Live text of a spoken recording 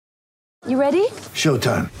You ready?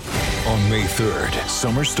 Showtime. On May 3rd,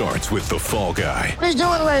 summer starts with The Fall Guy. Let's do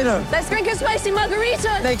it later. Let's drink a spicy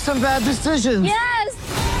margarita. Make some bad decisions.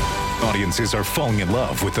 Yes! Audiences are falling in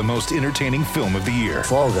love with the most entertaining film of the year.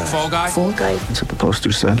 Fall Guy. Fall Guy? Fall guy. That's what the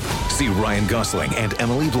poster said. See Ryan Gosling and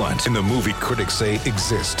Emily Blunt in the movie critics say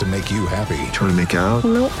exists to make you happy. Trying to make it out?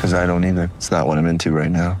 Nope. Because I don't either. It's not what I'm into right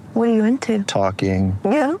now. What are you into? Talking.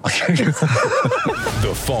 Yeah.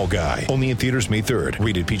 The Fall Guy. Only in theaters May 3rd.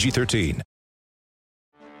 Rated PG-13.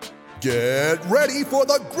 Get ready for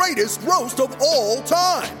the greatest roast of all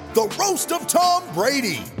time, the Roast of Tom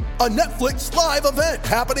Brady, a Netflix live event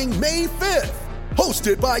happening May 5th.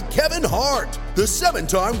 Hosted by Kevin Hart, the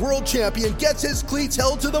 7-time world champion gets his cleats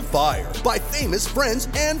held to the fire by famous friends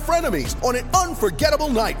and frenemies on an unforgettable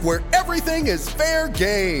night where everything is fair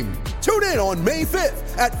game. Tune in on May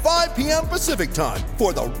 5th at 5 p.m. Pacific time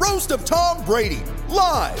for the Roast of Tom Brady,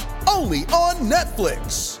 live only on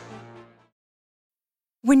Netflix.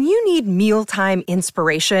 When you need mealtime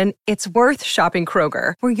inspiration, it's worth shopping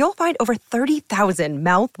Kroger, where you'll find over 30,000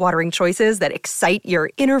 mouth-watering choices that excite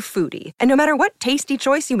your inner foodie. And no matter what tasty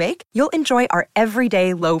choice you make, you'll enjoy our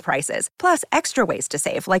everyday low prices, plus extra ways to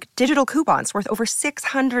save, like digital coupons worth over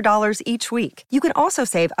 $600 each week. You can also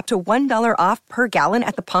save up to $1 off per gallon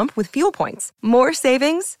at the pump with fuel points. More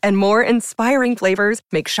savings and more inspiring flavors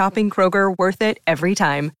make shopping Kroger worth it every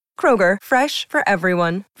time. Kroger, fresh for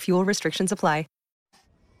everyone. Fuel restrictions apply.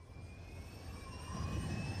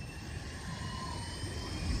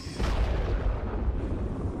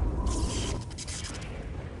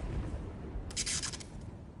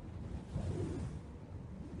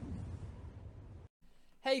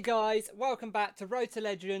 Hey guys, welcome back to Road to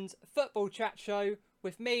Legends Football Chat Show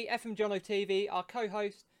with me, FM Jono TV, our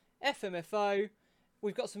co-host, FMFO.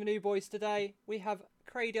 We've got some new boys today. We have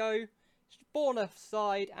Credo, Bournemouth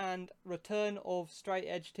side, and return of Straight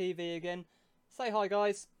Edge TV again. Say hi,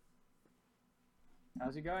 guys.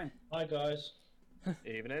 How's it going? Hi guys.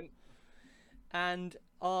 Evening. And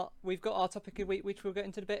we've got our topic of the week, which we'll get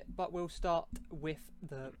into in a bit, but we'll start with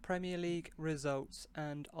the Premier League results.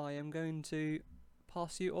 And I am going to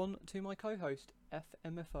pass you on to my co-host,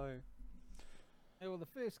 FMFO. Yeah, well, the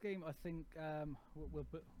first game I think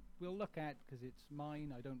we'll look at, because it's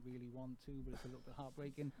mine. I don't really want to, but it's a little bit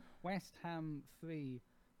heartbreaking. West Ham 3,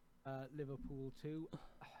 Liverpool 2.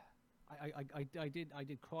 I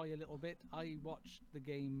did cry a little bit. I watched the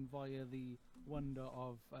game via the wonder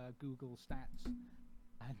of Google Stats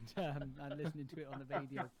and listening to it on the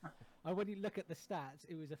radio. When you look at the stats,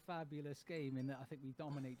 it was a fabulous game in that I think we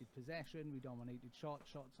dominated possession, we dominated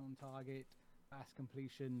shots on target, pass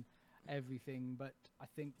completion, everything. But I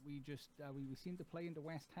think we just we seem to play into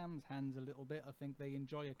West Ham's hands a little bit. I think they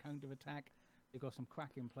enjoy a counter attack. They've got some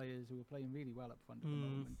cracking players who are playing really well up front at the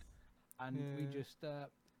moment, and we just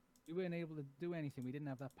we weren't able to do anything. We didn't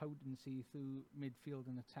have that potency through midfield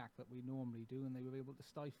and attack that we normally do, and they were able to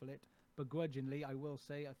stifle it. Begrudgingly, I will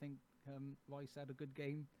say, I think Rice had a good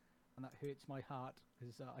game, and that hurts my heart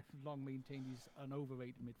because I've long maintained he's an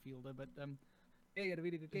overrated midfielder. But yeah, he had a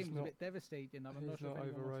really good game. It was a bit devastating. I'm not sure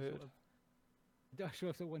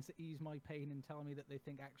if anyone wants to ease my pain and tell me that they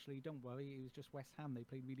think, actually, don't worry, it was just West Ham. They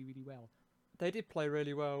played really, really well. They did play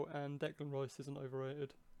really well, and Declan Rice isn't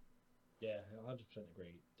overrated. Yeah, 100%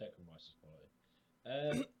 agree. Declan Rice is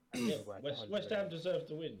quality. West Ham deserved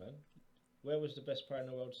to win, man. Where was the best player in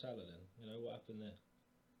the world, Salah, then? You know, what happened there?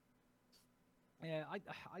 Yeah, I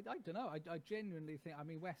don't know. I genuinely think, I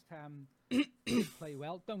mean, West Ham did play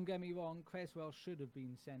well. Don't get me wrong, Cresswell should have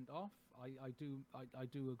been sent off. I do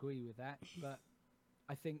agree with that. But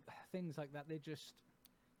I think things like that, they're just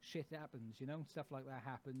shit happens, you know? Stuff like that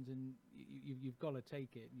happens, and you've got to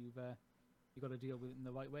take it. You've got to deal with it in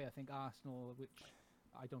the right way. I think Arsenal, which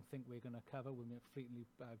I don't think we're going to cover, we're going to completely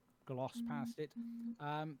gloss past it.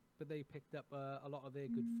 But they picked up a lot of their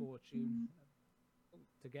good fortune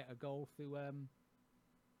to get a goal through a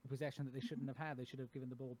possession that they shouldn't have had. They should have given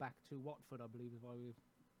the ball back to Watford, I believe,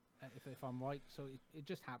 if I'm right. So it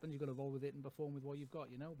just happens. You've got to roll with it and perform with what you've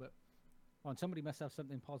got, you know. But somebody must have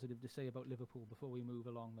something positive to say about Liverpool before we move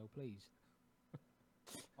along, though, please.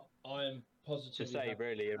 I'm positive to say,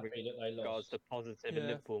 really, in regards to positive in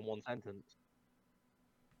Liverpool in one sentence.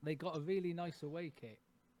 They got a really nice away kit.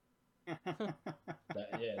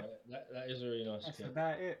 that is a really nice kit. That's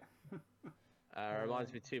about it.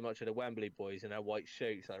 Reminds me too much of the Wembley boys in their white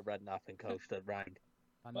suits, like red nothing coasted rank.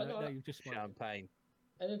 I know, you just champagne.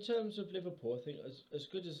 And in terms of Liverpool, I think as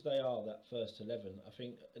good as they are, that first 11, I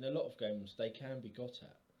think in a lot of games they can be got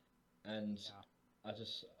at. And I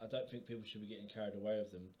don't think people should be getting carried away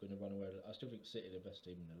with them, going to run away. I still think City are the best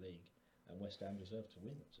team in the league, and West Ham deserve to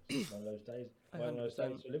win. It's just one of those days. One of those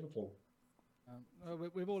days for Liverpool.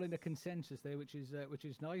 We're all in a consensus there, which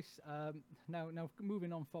is nice. Now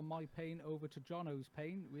moving on from my pain over to Jono's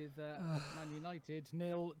pain with Man United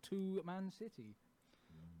 0 to Man City.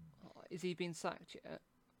 Is he been sacked yet?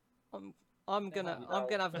 I'm gonna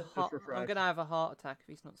have a heart attack if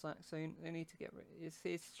he's not sacked soon. They need to get rid.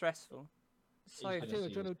 It's stressful. So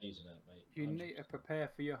you need to prepare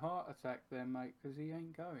for your heart attack, then, mate, because he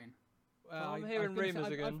ain't going. I'm hearing rumours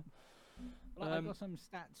again. I've got some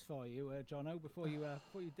stats for you, Jono, before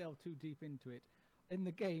you delve too deep into it. In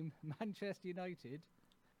the game, Manchester United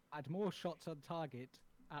had more shots on target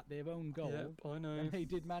at their own goal than they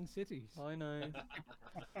did Man City's. I know.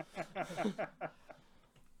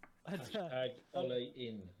 Ollie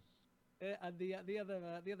in. And the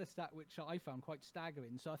other stat which I found quite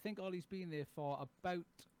staggering. So I think Ollie's been there for about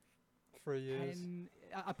 3 years.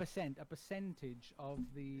 A percentage of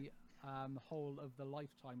the whole of the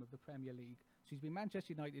lifetime of the Premier League. So he's been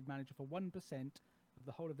Manchester United manager for 1% of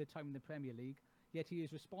the whole of their time in the Premier League. Yet he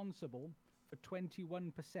is responsible for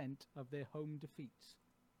 21% of their home defeats.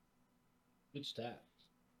 Good stat.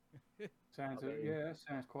 Sounds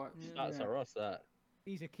quite. That's a Ross, that.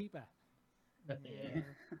 He's a keeper. Yeah.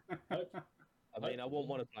 I mean, I wouldn't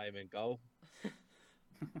want to play him in goal.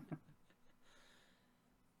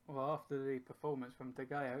 Well, after the performance from De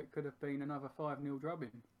Gea, it could have been another 5-0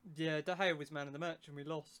 drubbing. Yeah, De Gea was man of the match and we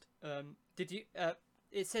lost. Did you?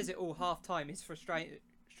 It says it all half time. His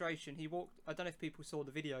frustration. He walked. I don't know if people saw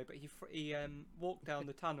the video, but he walked down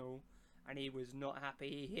the tunnel, and he was not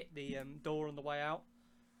happy. He hit the door on the way out.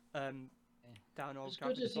 Down Old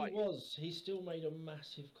Trafford. As good as he was, he still made a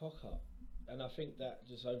massive cock up, and I think that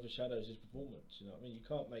just overshadows his performance. You know what I mean? You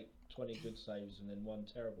can't make 20 good saves and then one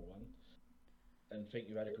terrible one, and think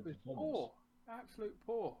you had a good performance. Poor, absolute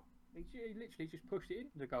poor. He literally just pushed it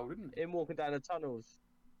into the goal, didn't he? Him walking down the tunnels.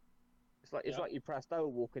 It's like you pressed over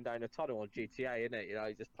walking down a tunnel on GTA, isn't it? You know,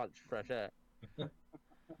 you just punch fresh air.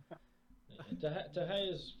 De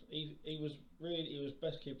Gea's he was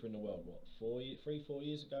best keeper in the world. What 4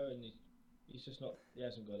 years ago, and he's just not. He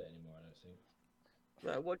hasn't got it anymore. I don't think.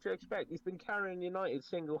 No, what do you expect? He's been carrying United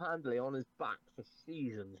single-handedly on his back for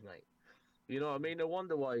seasons, mate. You know what I mean? No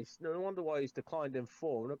wonder why he's declined in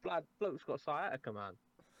form. The bloke's got sciatica, man.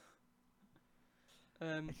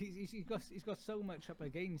 He's got so much up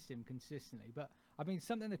against him consistently, but I mean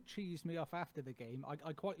something that cheesed me off after the game.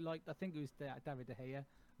 I quite liked. I think it was David De Gea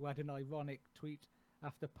who had an ironic tweet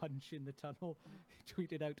after punch in the tunnel. He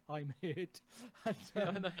tweeted out, "I'm hurt."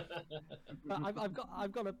 And,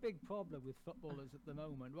 I've got a big problem with footballers at the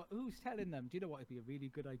moment. Who's telling them? Do you know what? It'd be a really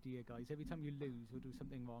good idea, guys. Every time you lose or do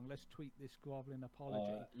something wrong, let's tweet this grovelling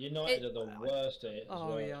apology. United are the worst at it.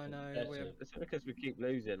 Yeah, I know. It's because we keep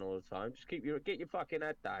losing all the time. Just get your fucking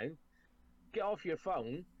head down, get off your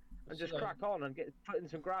phone, and just crack on and put in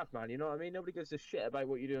some graft, man. You know what I mean? Nobody gives a shit about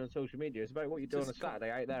what you do on social media. It's about what you do on a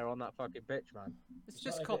Saturday out there on that fucking pitch, man. It's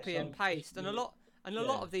just copy and paste, and a lot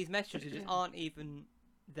of these messages just aren't even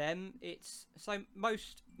them. It's so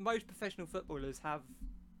most professional footballers have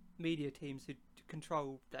media teams who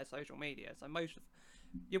control their social media. So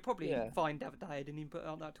you'll probably find David De Gea didn't even put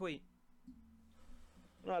out that tweet.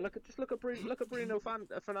 No, look at Bruno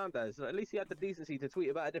Fernandes. At least he had the decency to tweet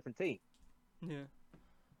about a different team. Yeah.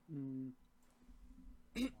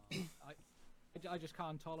 I just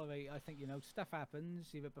can't tolerate. I think stuff happens.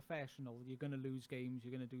 You're a professional. You're going to lose games.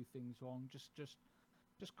 You're going to do things wrong. Just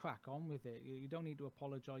crack on with it. You don't need to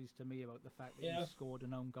apologise to me about the fact that you scored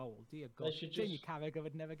an own goal. Dear God, Jamie Carragher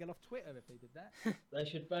would never get off Twitter if they did that. They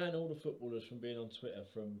should ban all the footballers from being on Twitter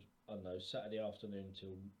from Saturday afternoon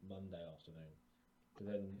till Monday afternoon.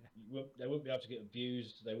 Then they wouldn't be able to get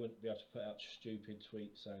abused. They wouldn't be able to put out stupid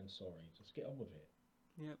tweets saying sorry. Just get on with it.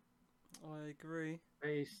 Yep, I agree.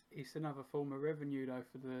 It's another form of revenue though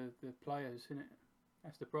for the players, isn't it?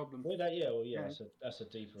 That's the problem. Well, that's a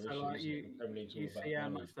deeper issue. Like you see how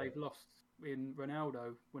much they've lost in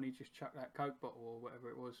Ronaldo when he just chucked that Coke bottle or whatever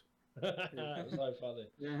it was. It was so funny.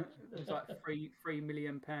 Yeah, it was like £3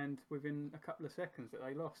 million within a couple of seconds that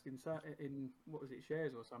they lost in what was it,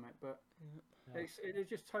 shares or something. But it's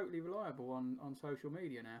just totally reliable on social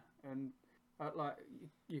media now. And like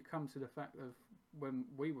you come to the fact of when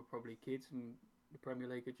we were probably kids and the Premier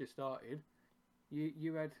League had just started,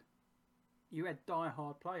 you had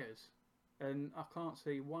die-hard players, and I can't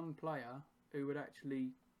see one player who would actually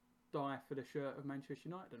die for the shirt of Manchester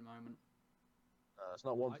United at the moment. There's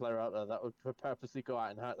not one player out there that would purposely go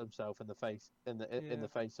out and hurt themselves in the face in the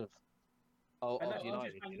face of United. You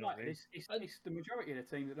know what I mean? It's the majority of the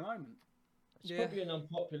teams at the moment. It's probably an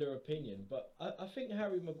unpopular opinion, but I think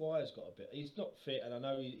Harry Maguire's got a bit. He's not fit, and I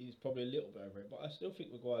know he's probably a little bit over it, but I still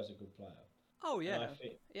think Maguire's a good player. Oh And yeah, I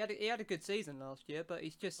think he had a good season last year, but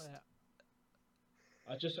he's just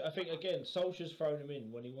I think again, Solskjaer's thrown him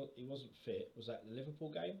in when he wasn't fit. Was that the Liverpool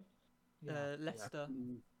game? Leicester.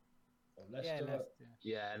 Or Leicester?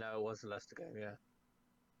 Yeah, no, it was the Leicester game. Yeah.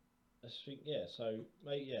 I think So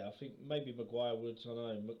I think maybe Maguire would. I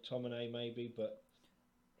don't know, McTominay maybe, but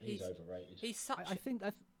he's overrated. He's such. I think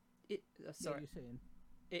sorry. Yeah, you're saying.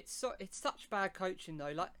 It's such bad coaching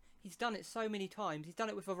though. Like he's done it so many times. He's done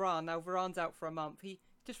it with Varane. Now Varane's out for a month. He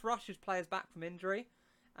just rushes players back from injury,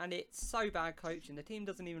 and it's so bad coaching. The team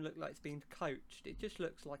doesn't even look like it's being coached. It just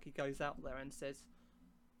looks like he goes out there and says,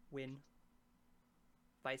 "Win."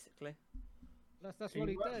 Basically. That's what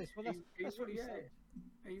he does. Well, that's what he said.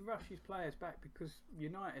 He rushes players back because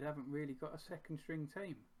United haven't really got a second string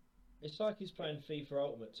team. It's like he's playing FIFA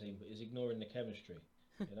Ultimate Team, but he's ignoring the chemistry.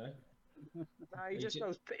 You know. No, he just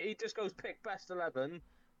goes pick best 11,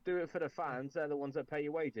 do it for the fans. They're the ones that pay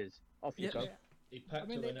your wages. Off you go. He packed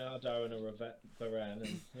a Ronaldo and a Varane,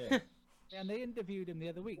 and yeah. And they interviewed him the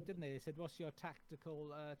other week, didn't they? They said, "What's your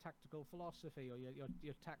tactical philosophy or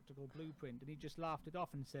your tactical blueprint?" And he just laughed it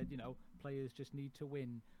off and said, players just need to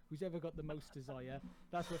win. Who's ever got the most desire,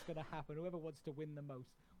 that's what's going to happen. Whoever wants to win the most.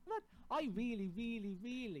 Well, I really, really,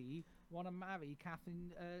 really want to marry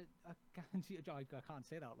Catherine. I can't say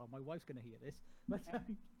that out loud. My wife's going to hear this. But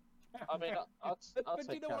I mean, I'll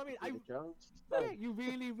but you know what I mean? Yeah, you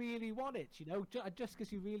really, really want it. Just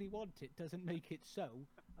because you really want it doesn't make it so.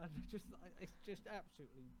 It's just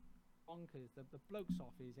absolutely bonkers. The bloke's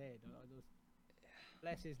off his head.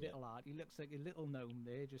 Bless his little heart. He looks like a little gnome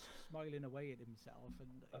there, just smiling away at himself. And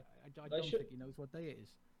I don't think he knows what day it is.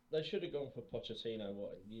 They should have gone for Pochettino,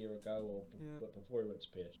 a year ago, or before he went to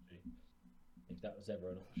PSG, if that was ever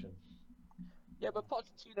an option. Yeah, but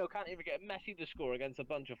Pochettino can't even get Messi to score against a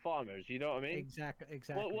bunch of farmers. You know what I mean? Exactly.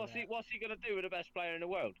 What's he going to do with the best player in the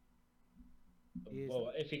world?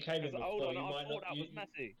 Well, if he came in before, hold on, you I might thought not. that was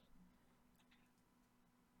Messi.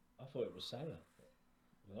 I thought it was Salah.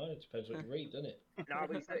 Well, it depends what you read, doesn't it? No,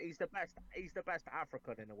 but he's the best. He's the best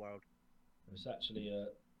African in the world. It's actually a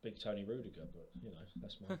big Tony Rudiger, but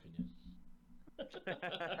that's my opinion.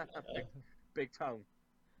 big tongue.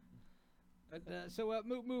 So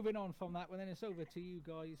moving on from that, well, then it's over to you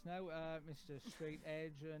guys now, Mr. Straight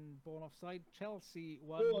Edge and Born Offside. Chelsea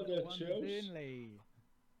won Burnley.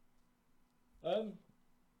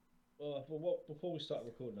 Before we start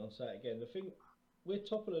recording, I'll say it again. The thing, we're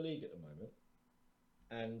top of the league at the moment,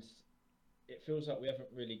 and it feels like we haven't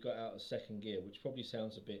really got out of second gear, which probably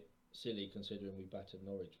sounds a bit silly considering we battered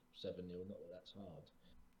Norwich 7-0. Not that that's hard,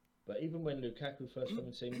 but even when Lukaku first came on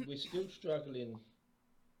the team, we're still struggling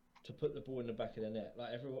to put the ball in the back of the net.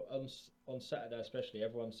 Like everyone on Saturday, especially,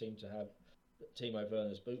 everyone seemed to have Timo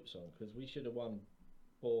Werner's boots on because we should have won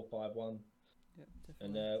 4-5-1. Yeah,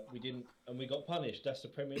 and we didn't, and we got punished. That's the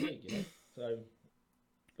Premier League, So,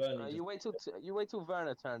 Burnley. You wait till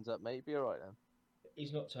Werner turns up, mate. Be all right then.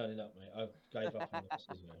 He's not turning up, mate. I gave up on that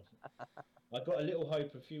season. I got a little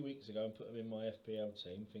hope a few weeks ago and put him in my FPL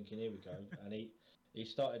team, thinking here we go. And he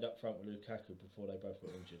started up front with Lukaku before they both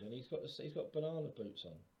got injured, and he's got banana boots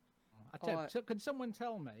on. So can someone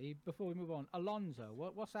tell me before we move on, Alonso?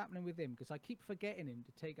 What's happening with him? Because I keep forgetting him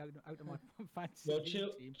to take out of my fantasy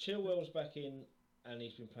team. Chilwell's back in, and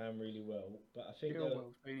he's been playing really well. But I think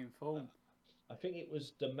Chilwell's been in form. I think it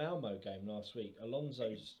was the Malmo game last week.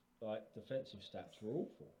 Alonso's defensive stats were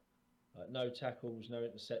awful. No tackles, no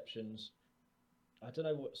interceptions. I don't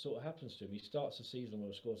know what sort of happens to him. He starts the season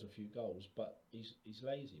well, scores a few goals, but he's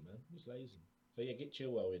lazy, man. He's lazy. So yeah, get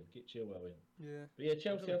Chilwell in. Yeah. But yeah,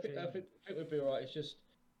 Chelsea. I think we'd be alright. It's just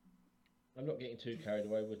I'm not getting too carried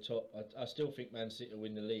away. We're top. I still think Man City will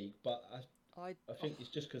win the league, but I think it's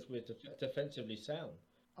just because we're defensively sound.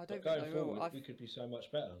 I don't but think going they will. forward, we could be so much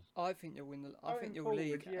better. I think you'll win the. I think you'll forward,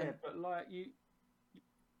 league. Yeah, but like you,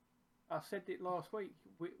 I said it last week.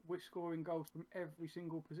 We're scoring goals from every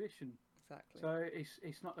single position. Exactly. So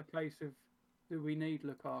it's not a case of do we need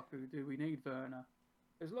Lukaku, do we need Werner.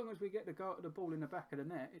 As long as we get the ball in the back of the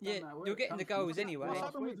net, it doesn't matter where you're getting the goals anyway. What's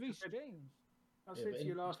happened with Reece James? I said to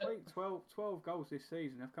you last week, 12 goals this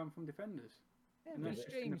season have come from defenders. Yeah, Reece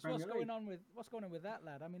James, what's going on with that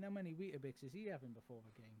lad? I mean, how many Weetabix is he having before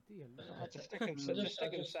the game? Dear Lord. Just stick him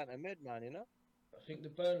centre mid, man. I think the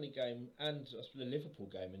Burnley game and the Liverpool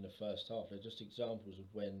game in the first half are just examples of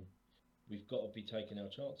when we've got to be taking our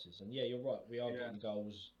chances. And yeah, you're right. We are getting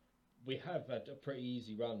goals. We have had a pretty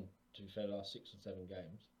easy run, to be fair, the last 6 or 7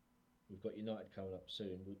 games. We've got United coming up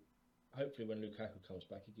soon. Hopefully when Lukaku comes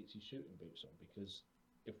back, he gets his shooting boots on, because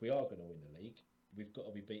if we are going to win the league, we've got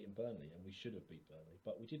to be beating Burnley, and we should have beat Burnley,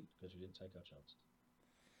 but we didn't, because we didn't take our chances.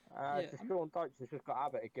 Just Sean Dyche has just got a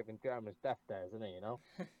habit of giving Germans death dares, isn't he? You know.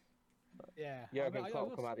 Yeah. Jurgen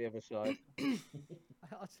Klopp come out the other side.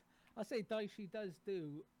 I say Dicey does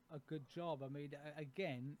do a good job. I mean,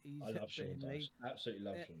 again, he's I love Sean Dyche. Absolutely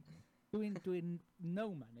love Sean Dyche. Doing no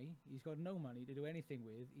money. He's got no money to do anything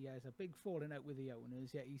with. He has a big falling out with the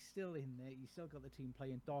owners, yet he's still in there. He's still got the team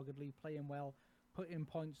playing doggedly, playing well, putting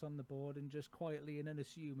points on the board, and just quietly and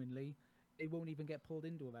unassumingly, they won't even get pulled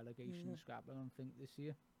into a relegation scrap, I don't think, this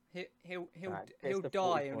year. He'll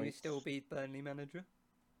die and he'll still be Burnley manager.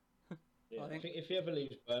 Yeah, I think if he ever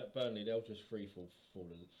leaves Burnley, they'll just fall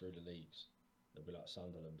through the leagues. They'll be like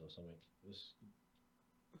Sunderland or something.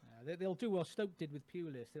 They'll do what Stoke did with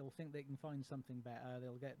Pulis. They'll think they can find something better.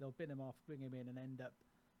 They'll bin him off, bring him in, and end up,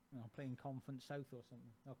 playing Conference South or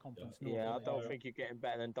something. Or Conference North. Yeah, I don't think you're getting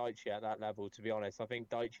better than Dyche at that level. To be honest, I think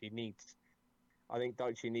Dyche needs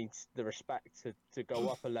the respect to go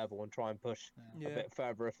up a level and try and push a bit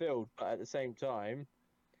further afield. But at the same time,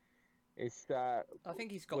 it's. I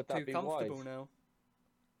think he's got too comfortable now.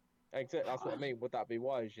 Exactly, that's what I mean. Would that be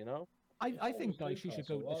wise? You know. I think Dyche should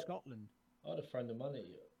go to Scotland. I'd have thrown the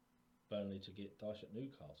money at Burnley to get Dyche at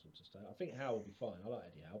Newcastle to stay. I think Howe will be fine. I like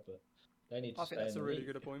Eddie Howe, but they need to stay. I think that's a really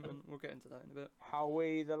good appointment. We'll get into that in a bit. How are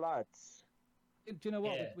we, the lads? Do you know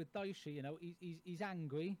what? With Dyche, he's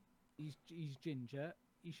angry. He's ginger.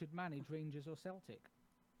 He should manage Rangers or Celtic.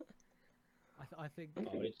 I think. Oh,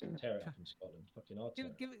 it's tear it up in Scotland. Fucking hard.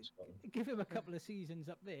 Give him a couple of seasons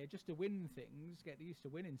up there just to win things, get used to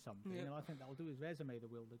winning something, and I think that'll do his resume the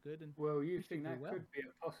world of good. And well, you think that could be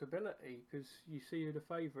a possibility because you see who the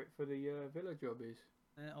favourite for the Villa job is.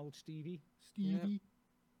 Old Stevie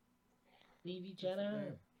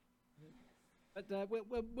Jenner. But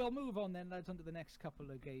we'll move on then, lads, on to the next couple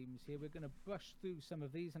of games here. We're going to brush through some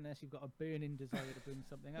of these unless you've got a burning desire to bring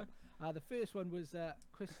something up. The first one was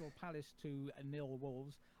Crystal Palace 2-0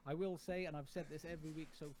 Wolves. I will say, and I've said this every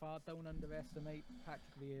week so far, don't underestimate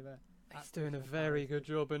Patrick Vieira. He's doing a very good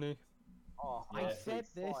job, isn't he? Oh, I said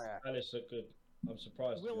this. Palace look good. I'm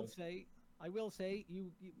surprised. I will say,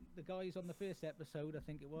 you the guys on the first episode, I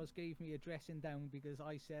think it was, gave me a dressing down because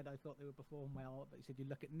I said I thought they would perform well. But he said, you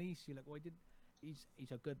look at Nice, you look, well, he's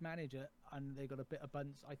a good manager, and they got a bit of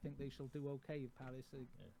bunts. I think they shall do okay with Palace.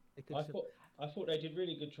 I thought they did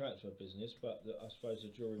really good transfer business, but I suppose the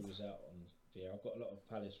jury was out on Vieira. I've got a lot of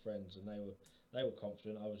Palace friends, and they were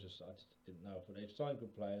confident. I just didn't know. I thought they'd signed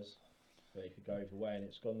good players, but it could go either way, and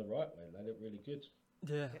it's gone the right way. They look really good.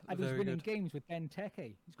 Yeah, and he's winning games with Ben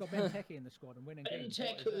Teke. He's got Ben Teke in the squad and winning games. Ben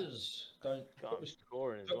Tekers! Don't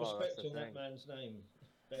scoring as put well. respect on that man's name.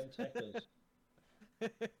 Ben Tekers.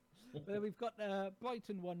 Well, we've got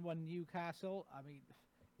Brighton 1-1 Newcastle. I mean,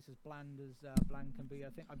 it's as bland as bland can be. I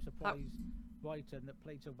think I'm surprised Brighton, that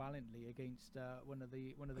played so valiantly against one of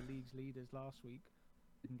the league's leaders last week,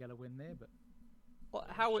 didn't get a win there. But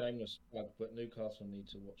shameless plug, but Newcastle need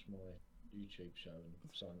to watch my YouTube show and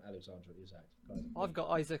sign Alexander Isak. I've got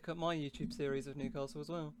Isaac at my YouTube series of Newcastle as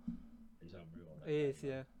well. He's unreal. He is,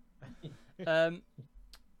 yeah.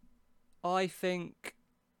 I think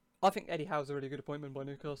Eddie Howe's a really good appointment by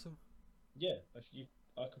Newcastle. Yeah,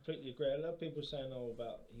 I completely agree. A lot of people saying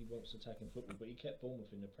about he wants attacking football, but he kept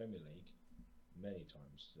Bournemouth in the Premier League many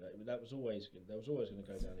times. That was always good. That was always going to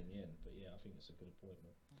go down in the end. But yeah, I think it's a good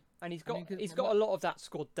appointment. And he's got a lot of that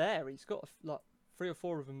squad there. He's got like 3 or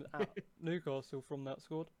 4 of them at Newcastle from that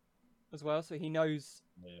squad as well. So he knows.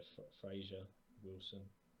 Yeah, Fraser, Wilson.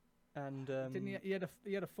 And didn't he had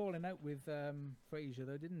a falling out with Fraser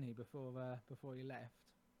though, didn't he? Before he left,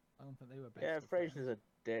 I don't think they were best. Yeah, Fraser's a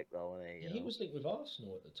dick though, isn't he? He was linked with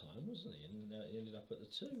Arsenal at the time, wasn't he? And he ended up at the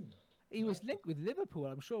Tomb. He was linked with Liverpool.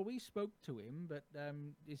 I'm sure we spoke to him, but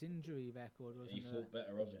his injury record wasn't. He thought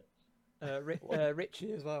better of it.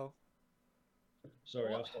 Richie as well.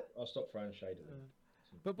 Sorry, I'll stop throwing shade at him.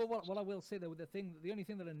 But what I will say though, the only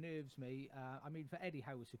thing that unnerves me, I mean, for Eddie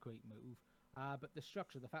Howe, it's a great move. But the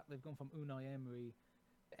structure, the fact they've gone from Unai Emery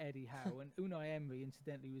to Eddie Howe, and Unai Emery,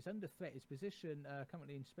 incidentally, was under threat. His position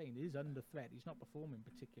currently in Spain is under threat. He's not performing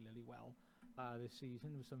particularly well this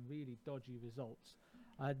season with some really dodgy results.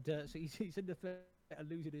 And so he's under threat of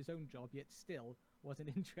losing his own job, yet still wasn't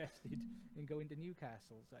interested in going to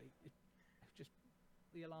Newcastle. So it just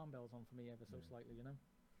the alarm bells on for me ever so slightly, you know.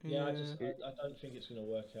 Yeah, I don't think it's going to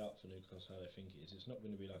work out for Newcastle how they think it is. It's not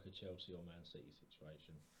going to be like a Chelsea or Man City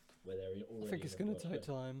situation where they're already. I think it's going to take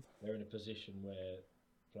time. They're in a position where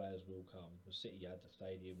players will come. The City had the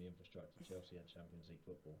stadium, the infrastructure. Chelsea had Champions League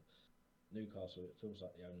football. Newcastle, it feels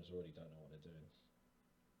like the owners already don't know what they're doing.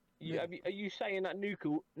 Are you saying that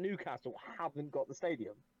Newcastle haven't got the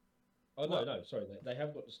stadium? Oh no, sorry, they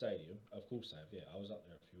have got the stadium. Of course they have. Yeah, I was up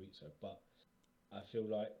there a few weeks ago, but I feel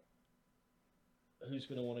like who's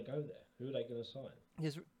going to want to go there? Who are they going to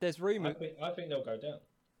sign? There's rumours. I think they'll go down.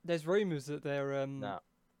 There's rumours that they're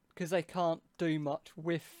because they can't do much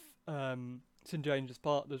with St James's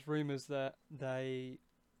Park. There's rumours that they're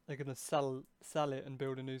going to sell it and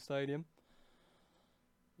build a new stadium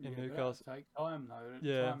in Newcastle. Take time though.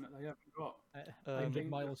 Yeah. Time that they haven't got. I think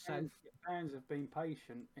miles south. Fans have been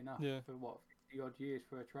patient enough for 50 odd years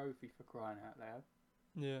for a trophy, for crying out loud.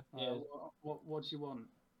 Yeah. What do you want?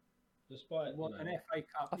 Despite an FA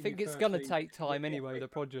Cup. I think it's going to take time anyway. The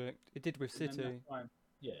project it did with City.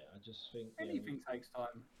 Yeah, I just think anything takes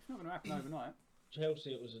time. It's not going to happen overnight.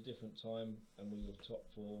 Chelsea, it was a different time, and we were top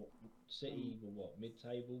four. City were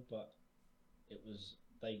mid-table, but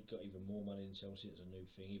they got even more money than Chelsea. It's a new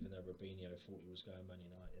thing, even though Robinho thought he was going Man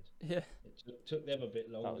United. Yeah, it took them a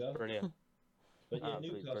bit longer. That was brilliant. But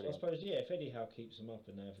Newcastle, I suppose, if Eddie Howe keeps them up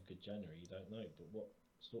and they have a good January, you don't know. But what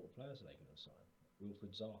sort of players are they going to sign?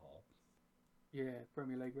 Wilfred Zaha. Yeah,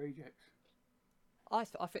 Premier League rejects. I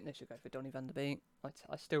think they should go for Donny van der Beek.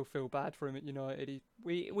 I still feel bad for him at United.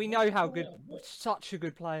 We know how good, such a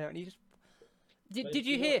good player, and he just did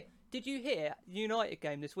you hear the United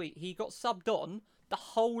game this week? He got subbed on. The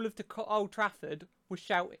whole of the Old Trafford was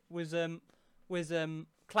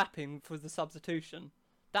clapping for the substitution.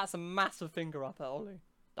 That's a massive finger up at Ollie.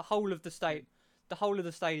 The whole of the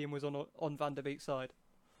stadium was on Van der Beek's side.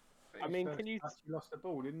 I mean, he lost the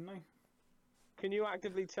ball, didn't he? Can you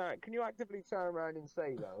actively turn around and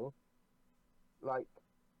say though, like,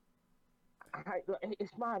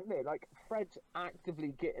 it's mad, isn't it? Like, Fred's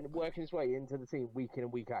actively working his way into the team week in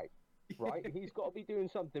and week out, right? He's got to be doing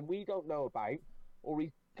something we don't know about, or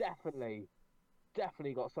he's definitely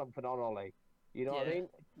got something on Ollie. You know what I mean?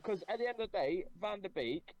 Because at the end of the day, Van der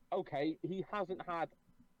Beek, okay, he hasn't had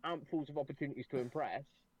amples of opportunities to impress,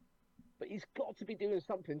 but he's got to be doing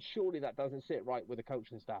something. Surely that doesn't sit right with the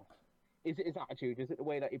coaching staff. Is it his attitude? Is it the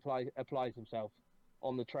way that he applies himself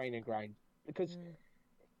on the training ground? Because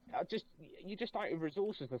you're just out of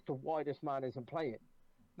resources as to why this man isn't playing,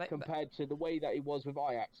 compared to the way that he was with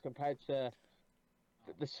Ajax, compared to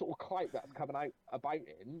the sort of clout that's coming out about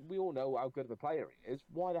him. We all know how good of a player he is.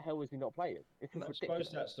 Why the hell is he not playing? It's just ridiculous. I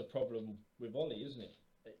suppose that's the problem with Ollie, isn't it?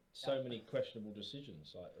 So many questionable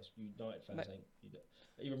decisions. Like, as United fans think.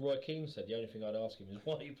 Even Roy Keane said the only thing I'd ask him is,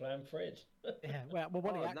 why are you playing Fred? Yeah, well,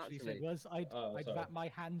 what he actually said was, I'd wrap my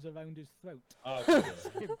hands around his throat.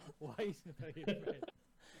 Why is he playing Fred?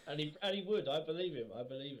 And he would. I believe him. I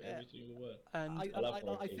believe every single word. And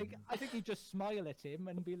I think he'd just smile at him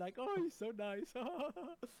and be like, "Oh, he's so nice."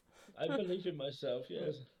 I believe in myself.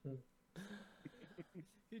 Yes.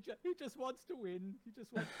 He just wants to win. He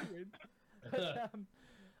just wants to win.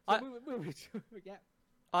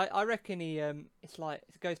 I reckon he it's like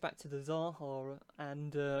it goes back to the Zaha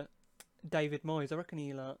and David Moyes. I reckon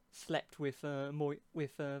he slept with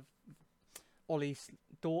Ollie's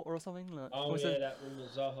daughter or something. Like, that woman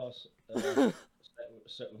Zaha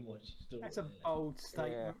slept with Moyes' daughter. That's a bold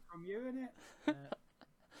statement from you, isn't it?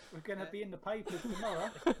 We're going to be in the papers tomorrow.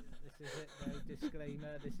 This is it, though.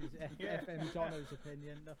 Disclaimer. This is FM Jono's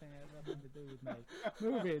opinion. Nothing to do with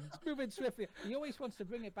me. Moving swiftly. He always wants to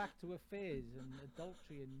bring it back to affairs and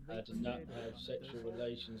adultery and rape. I did not have sexual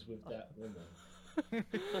relations with that woman.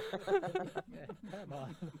 Come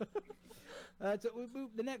on. So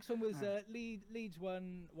the next one was Leeds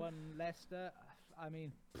 1, Leicester. I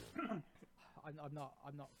mean, I'm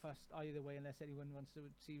not fussed either way unless anyone wants to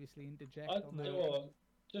seriously interject.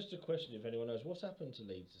 Just a question: if anyone knows what's happened to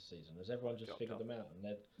Leeds this season, has everyone just figured them out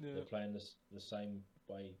and they're playing the same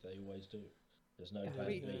way they always do? There's no plan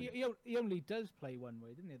B. He only does play one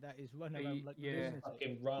way, didn't he? That is run around like business.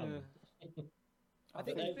 Fucking run. I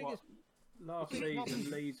think the biggest last season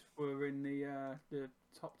Leeds were in the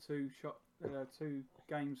top two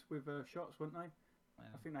games with shots, weren't they? Yeah.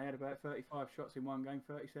 I think they had about 35 shots in one game,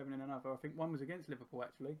 37 in another. I think one was against Liverpool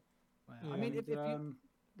actually. I mean, if you...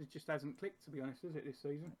 It just hasn't clicked, to be honest, is it, this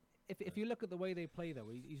season? If you look at the way they play, though,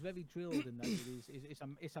 he's very drilled in that.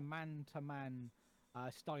 It's a man-to-man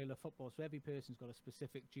style of football, so every person's got a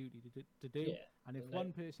specific duty to do. Yeah, and if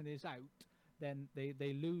one person is out, then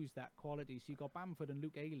they lose that quality. So you got Bamford and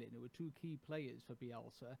Luke Ayling, who were two key players for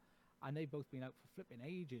Bielsa, and they've both been out for flipping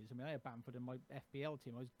ages. I mean, I had Bamford in my FBL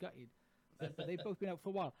team. I was gutted. But they've both been out for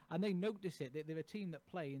a while, and they notice it. They're a team that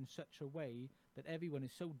play in such a way that everyone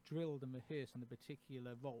is so drilled and rehearsed on the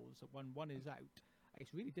particular roles that when one is out,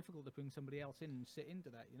 it's really difficult to bring somebody else in and sit into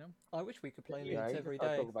that, you know? I wish we could play Leeds every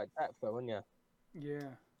day. Talk about that, though, wouldn't you? Yeah.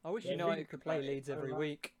 I wish United could play Leeds every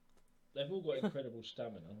week. They've all got incredible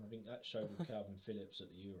stamina. I think that showed with Calvin Phillips at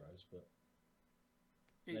the Euros, but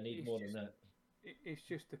they need more than that. It's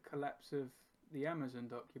just the collapse of the Amazon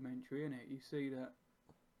documentary, innit? You see that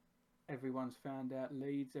everyone's found out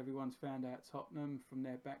Leeds, everyone's found out Tottenham from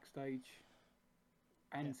their backstage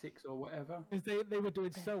antics or whatever. Because they were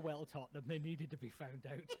doing so well, Tottenham, they needed to be found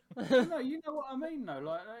out. No, you know what I mean, though.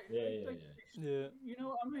 Like, Yeah. You know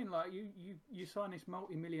what I mean? Like, you sign this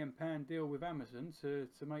multi-million-pound deal with Amazon to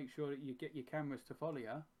make sure that you get your cameras to follow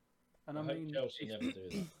you. And I mean, Chelsea never do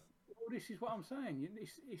that. Well, this is what I'm saying.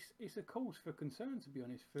 It's a cause for concern, to be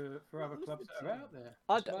honest, for other clubs that are out there.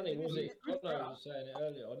 It's money, was it? I was saying it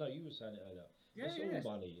earlier. I know you were saying it earlier. It's all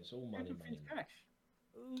money. It's all money. Everything's cash.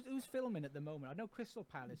 Who's filming at the moment? I know Crystal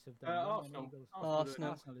Palace have done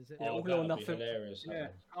Arsenal, is it? Yeah, all or nothing. Hilarious. Yeah,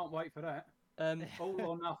 can't wait for that. All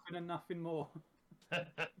or nothing and nothing more.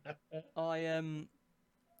 I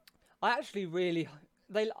actually really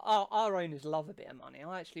our owners love a bit of money.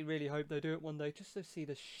 I actually really hope they do it one day, just to see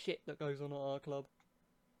the shit that goes on at our club.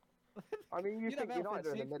 I mean, you think United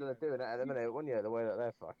are in the middle of doing it at the minute, wouldn't you? The way that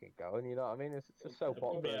they're fucking going, you know what I mean? It's just so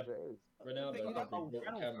popular as it is. Ronaldo probably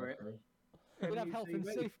brought a camera crew. You'd have health and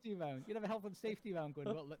safety round. You'd have a health and safety round going,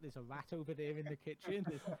 well, look, there's a rat over there in the kitchen.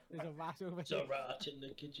 There's a rat over there. There's a rat in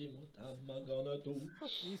the kitchen. What am I gonna do?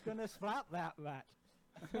 He's gonna splat that rat.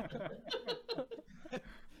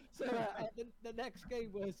 So the next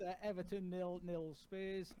game was Everton 0-0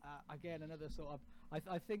 Spurs. Again, another sort of.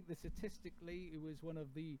 I think that statistically it was one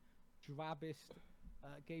of the drabbest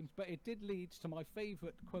games, but it did lead to my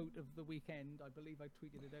favourite quote of the weekend. I believe I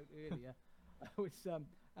tweeted it out earlier.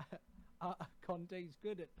 Conte's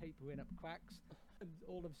good at papering up cracks, and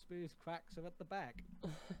all of Spurs' cracks are at the back.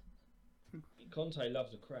 Conte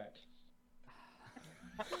loves a crack.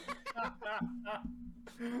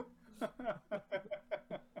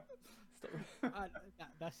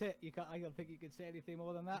 That's it. I don't think you could say anything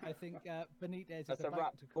more than that. I think Benitez is a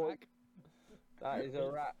about to crack. That is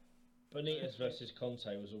a wrap. Benitez versus Conte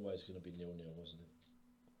was always going to be 0-0, wasn't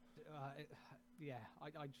it?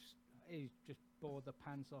 It just bored the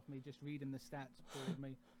pants off me. Just reading the stats bored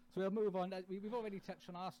me. So we'll move on. We've already touched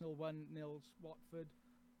on Arsenal 1-0 Watford.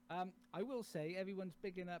 I will say everyone's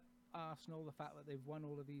bigging up Arsenal, the fact that they've won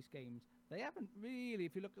all of these games. They haven't really,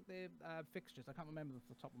 if you look at their fixtures, I can't remember them off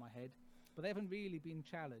the top of my head, but they haven't really been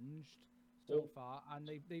challenged so far, and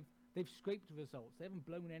they've scraped results. They haven't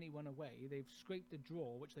blown anyone away. They've scraped a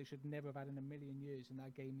draw, which they should never have had in a million years in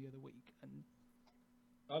that game the other week. And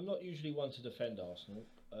I'm not usually one to defend Arsenal.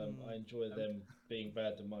 I enjoy them being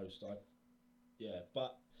bad the most.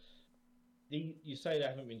 But you say they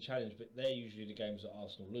haven't been challenged, but they're usually the games that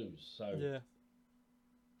Arsenal lose. So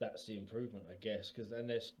that's the improvement, I guess, because then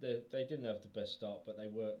they didn't have the best start, but they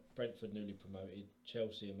were Brentford newly promoted,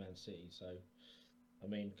 Chelsea and Man City. So, I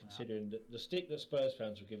mean, considering the stick that Spurs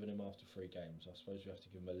fans were giving him after 3 games, I suppose we have to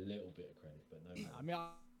give them a little bit of credit. But no, I mean,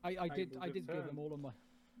 I did give them all of my.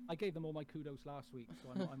 I gave them all my kudos last week, so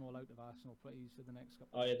I'm all out of Arsenal praise for the next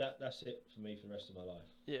couple. Oh yeah, that's it for me for the rest of my life.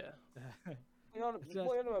 Yeah. You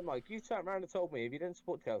know, Mike, you turned around and told me if you didn't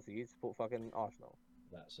support Chelsea, you'd support fucking Arsenal.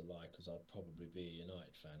 That's a lie, because I'd probably be a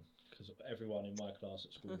United fan, because everyone in my class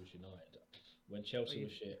at school was United. When Chelsea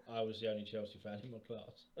was shit, I was the only Chelsea fan in my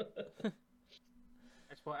class.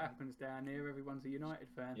 That's what happens down here. Everyone's a United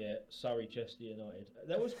fan. Yeah, Surrey, Chester United.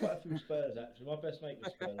 There was quite a few Spurs, actually. My best mate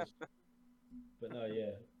was Spurs. But no,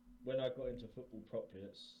 yeah. When I got into football properly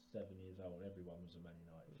at 7 years old, everyone was a Man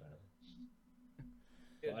United fan.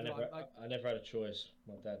 But I never had a choice.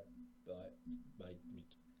 My dad made me.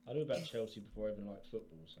 I knew about Chelsea before I even liked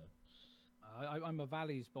football. So I'm a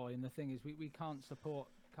Valleys boy, and the thing is, we can't support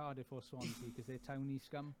Cardiff or Swansea because they're towny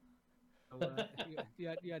scum. So,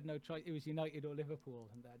 you had no choice. It was United or Liverpool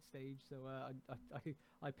at that stage. So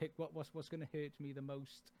I picked what's going to hurt me the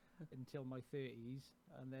most until my 30s,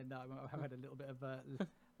 and then I've had a little bit of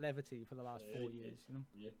levity for the last 4 years. You know,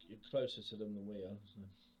 you're closer to them than we are.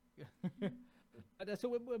 So. So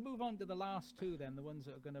we'll move on to the last two then, the ones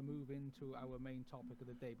that are going to move into our main topic of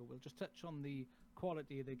the day. But we'll just touch on the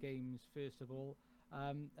quality of the games first of all.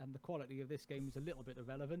 And the quality of this game is a little bit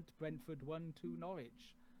irrelevant. Brentford 1-2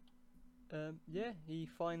 Norwich. He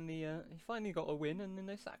finally got a win, and then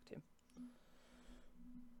they sacked him.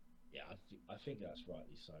 Yeah, I think that's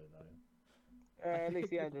rightly so, though. At least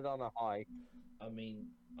he ended on a high. I mean,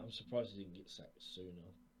 I'm surprised he didn't get sacked sooner.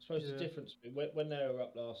 I suppose the difference when they were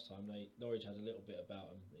up last time, Norwich had a little bit about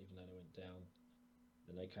them, even though they went down.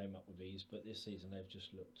 Then they came up with ease, but this season they've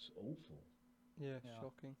just looked awful. Yeah,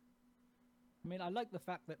 shocking. I mean, I like the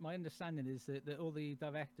fact that my understanding is that all the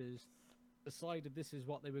directors decided this is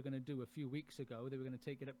what they were going to do a few weeks ago. They were going to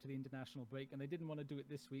take it up to the international break, and they didn't want to do it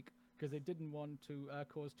this week because they didn't want to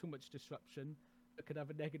cause too much disruption that could have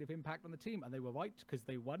a negative impact on the team, and they were right because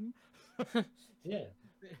they won. Yeah,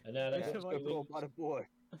 and now they've got by the boy.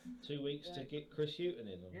 2 weeks to get Chris Hughton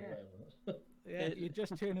in or whatever. Yeah, you're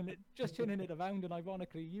just turning it around, and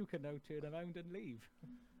ironically, you can now turn around and leave.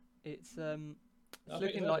 It's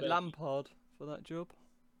looking like Lampard for that job.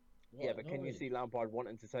 Yeah, but can you see Lampard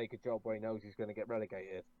wanting to take a job where he knows he's going to get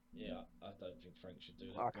relegated? Yeah, I don't think Frank should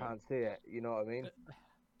do that. I can't see it. You know what I mean? But,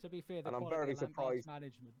 to be fair, and I'm very surprised.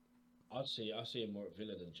 Management. I see him more at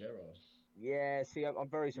Villa than Gerrard. Yeah, see, I'm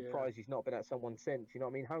very surprised he's not been at someone since. You know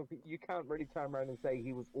what I mean? You can't really turn around and say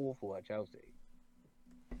he was awful at Chelsea.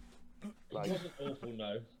 Like... He wasn't awful,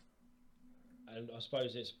 no. And I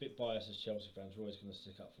suppose it's a bit biased as Chelsea fans. We're always going to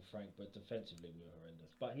stick up for Frank, but defensively we were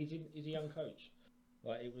horrendous. But he's a young coach.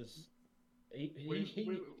 Like it was,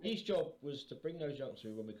 his job was to bring those youngsters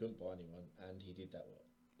through when we couldn't buy anyone, and he did that well.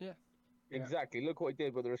 Yeah, exactly. Look what he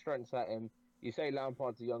did with the restraints at him. You say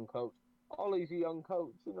Lampard's a young coach. Ollie's a young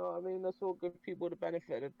coach. You know what I mean? Let's all give people the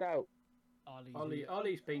benefit of the doubt.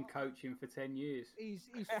 Ollie's been coaching for 10 years. He's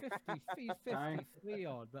 50, he's 53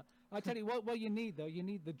 odd. But I tell you what you need though. You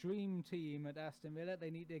need the dream team at Aston Villa. They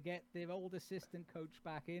need to get their old assistant coach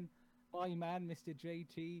back in. My man, Mr.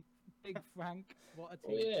 JT, Big Frank. What a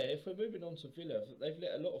team! Well, yeah. If we're moving on to Villa, they've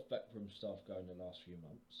let a lot of backroom staff go in the last few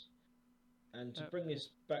months. And to bring this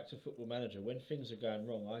back to Football Manager, when things are going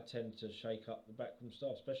wrong, I tend to shake up the backroom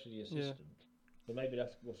staff, especially the assistant. Yeah. So maybe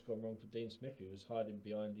that's what's gone wrong for Dean Smith, who was hiding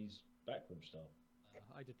behind his backroom staff.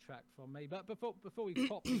 I detract from me. But before we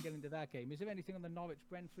properly get into that game, is there anything on the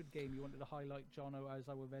Norwich-Brentford game you wanted to highlight, Jono, as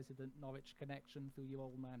our resident Norwich connection through your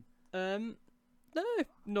old man? No,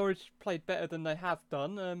 Norwich played better than they have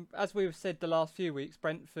done. As we've said the last few weeks,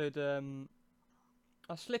 Brentford are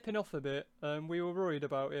slipping off a bit. We were worried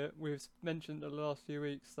about it. We've mentioned the last few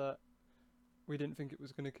weeks that we didn't think it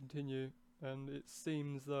was going to continue, and it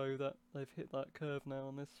seems though that they've hit that curve now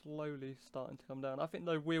and they're slowly starting to come down. I think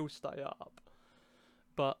they will stay up,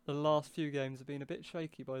 but the last few games have been a bit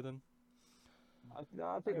shaky by them. I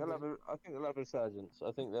think they'll have a resurgence.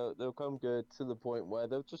 I think they'll come good to the point where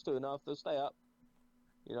they'll just do enough. They'll stay up.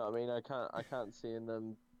 You know what I mean? I can't see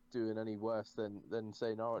them doing any worse than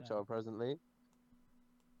say Norwich are presently.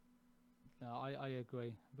 No, I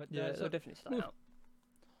agree. But yeah, they'll definitely stay up.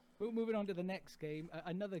 Moving on to the next game,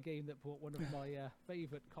 another game that brought one of my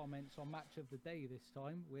favourite comments on Match of the Day this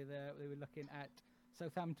time, where they were looking at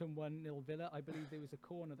Southampton 1-0 Villa. I believe there was a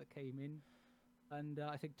corner that came in, and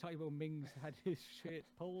I think Tyrone Mings had his shirt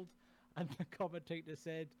pulled, and the commentator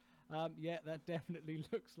said, yeah, that definitely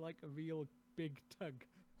looks like a real big tug.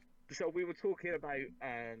 So we were talking about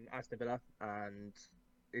Aston Villa and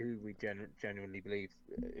who we genuinely believe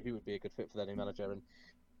who would be a good fit for their new manager, and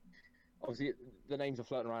obviously the names are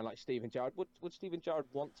floating around like Steven Gerrard. Would Steven Gerrard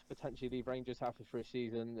want to potentially leave Rangers halfway through a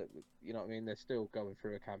season? You know what I mean? They're still going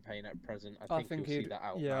through a campaign at present. I think he'll see that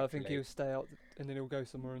out. Yeah, naturally. I think he'll stay out and then he'll go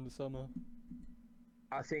somewhere in the summer.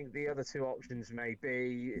 I think the other two options may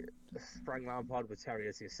be Frank Lampard with Terry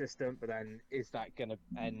as the assistant, but then is that going to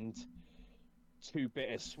end too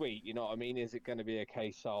bittersweet? You know what I mean? Is it going to be a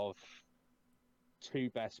case of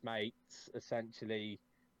two best mates essentially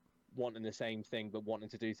wanting the same thing but wanting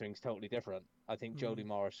to do things totally different? I think Jody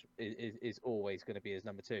Morris is always going to be his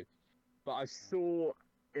number two. But I saw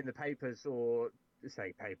in the papers,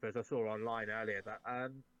 I saw online earlier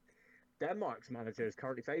that Denmark's manager is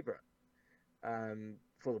currently favourite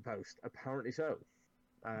for the post. Apparently so.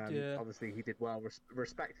 Obviously he did well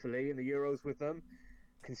respectfully in the Euros with them.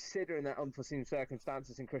 Considering that unforeseen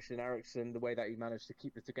circumstances in Christian Eriksen, the way that he managed to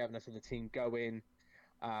keep the togetherness of the team going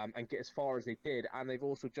and get as far as they did, and they've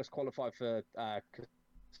also just qualified for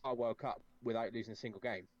Qatar World Cup without losing a single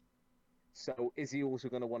game. So is he also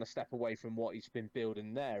going to want to step away from what he's been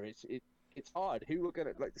building there? It's hard. Who are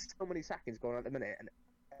going to, like, there's so many sackings going on at the minute, and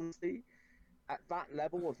honestly, at that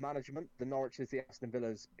level of management, the Norwiches, the Aston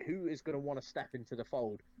Villas, who is going to want to step into the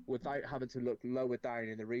fold without having to look lower down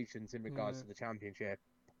in the regions in regards to the Championship?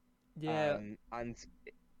 Yeah. And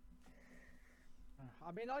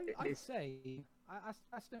I mean, I'd say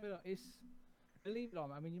Aston Villa is, believe it or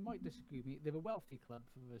not, I mean, you might disagree with me, they're a wealthy club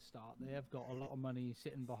for the start. They have got a lot of money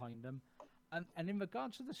sitting behind them. And in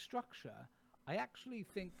regards to the structure, I actually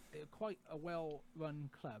think they're quite a well-run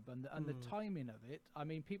club, and the timing of it. I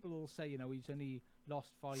mean, people will say, you know, he's only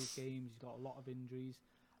lost 5 games, he's got a lot of injuries.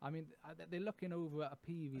 I mean, they're looking over a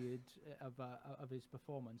period of his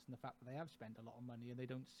performance and the fact that they have spent a lot of money and they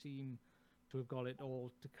don't seem to have got it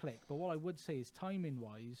all to click. But what I would say is,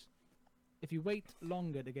 timing-wise, if you wait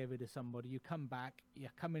longer to get rid of somebody, you come back, you're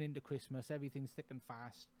coming into Christmas, everything's thick and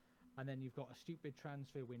fast, and then you've got a stupid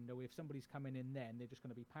transfer window. If somebody's coming in, then they're just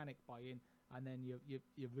going to be panic buying, and then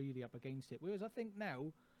you're really up against it. Whereas I think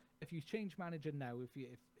now, if you change manager now,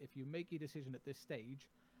 if you make your decision at this stage,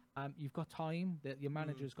 you've got time. That your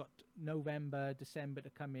manager's got November, December to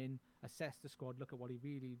come in, assess the squad, look at what he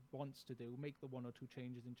really wants to do, make the 1 or 2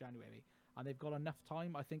 changes in January, and they've got enough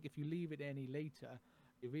time. I think if you leave it any later,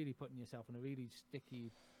 you're really putting yourself in a really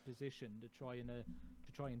sticky position to try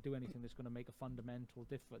and do anything that's going to make a fundamental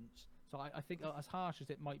difference. So I think, as harsh as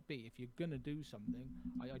it might be, if you're going to do something,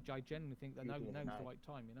 I genuinely think that now's the right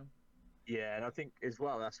time, you know? Yeah, and I think as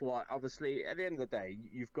well, that's why, obviously, at the end of the day,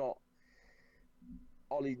 you've got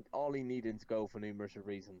Ollie needing to go for numerous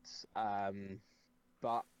reasons.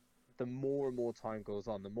 But the more and more time goes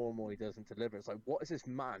on, the more and more he doesn't deliver. It's like, what has this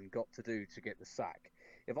man got to do to get the sack?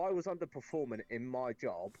 If I was underperforming in my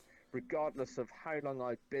job, regardless of how long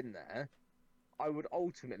I've been there, I would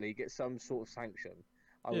ultimately get some sort of sanction.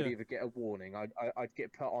 I would either get a warning, I'd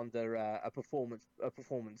get put under a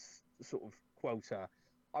performance sort of quota.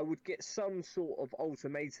 I would get some sort of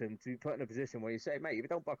ultimatum to be put in a position where you say, mate, if you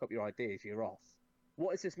don't back up your ideas, you're off.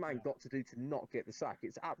 What has this man got to do to not get the sack?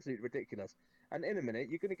 It's absolutely ridiculous. And in a minute,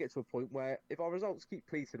 you're going to get to a point where if our results keep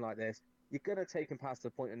pleasing like this, you're going to take him past the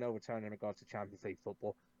point of no return in regards to Champions League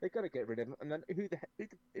football. They're going to get rid of him. And then who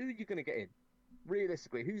are you going to get in?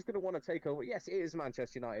 Realistically, who's going to want to take over? Yes, it is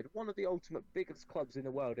Manchester United, one of the ultimate biggest clubs in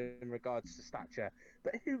the world in regards to stature.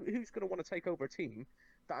 But who's going to want to take over a team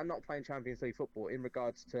that are not playing Champions League football in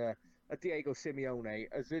regards to a Diego Simeone,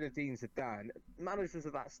 a Zinedine Zidane? Managers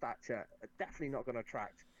of that stature are definitely not going to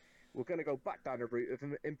attract. We're going to go back down the route of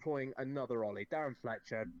employing another Ollie, Darren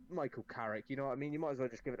Fletcher, Michael Carrick. You know what I mean? You might as well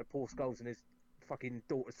just give it to Paul Scholes and his fucking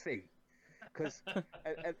daughter's feet. Because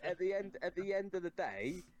at the end of the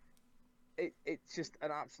day, it's just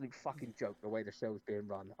an absolute fucking joke the way the show's being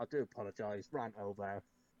run. I do apologise. Rant over.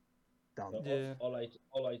 Done. Yeah. Ollie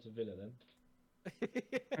to Villa then.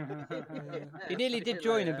 He nearly did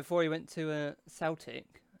join him before he went to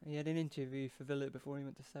Celtic. He had an interview for Villa before he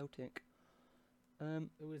went to Celtic. Who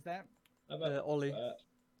was that? Ollie.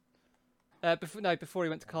 Before he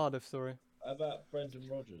went to Cardiff. Sorry. How about Brendan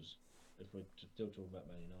Rodgers? If we're still talking about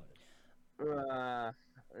Man United.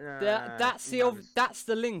 That's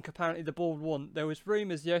the link. Apparently, the board want. There was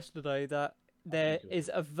rumours yesterday that there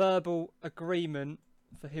is a verbal agreement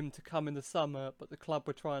for him to come in the summer, but the club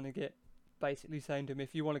were trying to get, basically saying to him,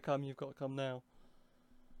 if you want to come, you've got to come now.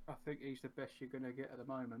 I think he's the best you're going to get at the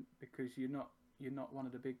moment, because you're not one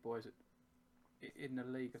of the big boys in the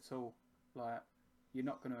league at all. Like, you're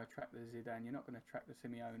not going to attract the Zidane, you're not going to attract the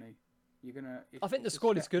Simeone. You're going to. I think the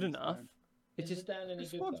squad is good enough. Is Zidane any the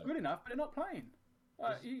squad's good enough, but they're not playing.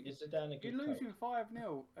 Is Zidane a good You're losing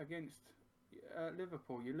 5-0 against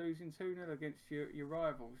Liverpool. You're losing 2-0 against your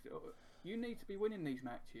rivals. You need to be winning these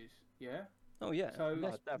matches, yeah? Oh, yeah. So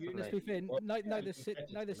let's be fair. Neither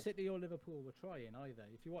City or Liverpool were trying either.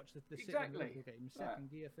 If you watch the City and Liverpool game,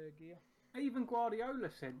 second gear, third gear. Even Guardiola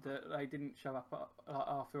said that they didn't show up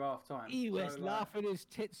after half time. He was laughing his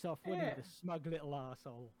tits off, wasn't he? The smug little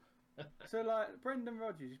arsehole. So, like, Brendan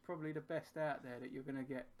Rodgers is probably the best out there that you're going to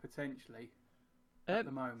get potentially at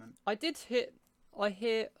the moment. I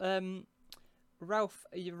hear Ralph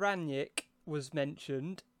Rangnick was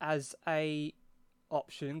mentioned as a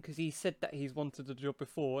option because he said that he's wanted the job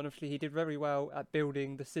before, and obviously he did very well at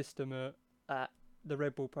building the system at the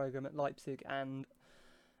Red Bull program at Leipzig and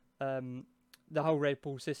the whole Red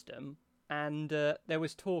Bull system. And there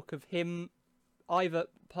was talk of him either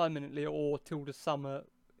permanently or till the summer,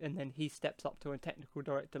 and then he steps up to a technical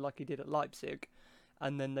director like he did at Leipzig,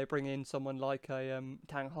 and then they bring in someone like a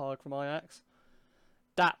Ten Hag from Ajax.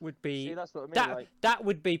 That would be that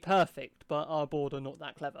would be perfect, but our board are not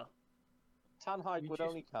that clever. Ten Hag would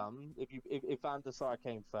only come if Van der Sar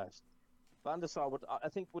came first. Van der Sar would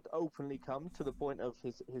openly come to the point of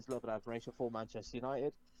his love and admiration for Manchester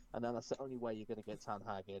United, and then that's the only way you're going to get Ten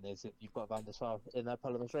Hag in is if you've got Van der Sar in there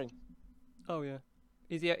pulling the string. Oh yeah.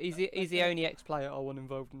 He's the only ex-player I want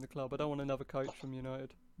involved in the club. I don't want another coach from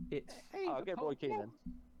United. I'll get Roy Keane then.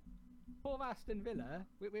 Poor Aston Villa.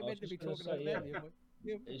 We're meant to be talking about them.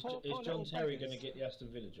 Is John Terry going to get the Aston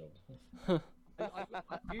Villa job?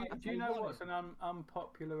 Do you know what's an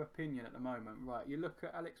unpopular opinion at the moment? Right, you look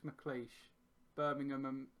at Alex McLeish, Birmingham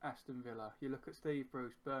and Aston Villa. You look at Steve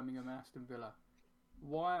Bruce, Birmingham and Aston Villa.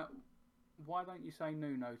 Why don't you say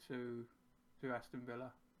Nuno to Aston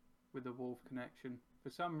Villa with the Wolf connection? For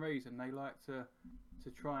some reason, they like to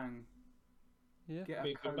try and get a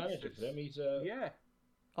be a good manager for them.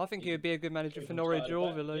 I think he would be a good manager for Norwich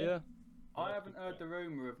or Villa. Yeah. I haven't heard the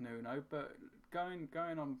rumour of Nuno, but going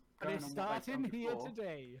on. And it's on what they've starting done here before,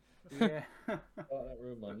 today. Yeah. that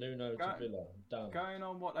rumour. Nuno to Villa. Done. Going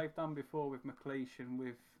on what they've done before with McLeish and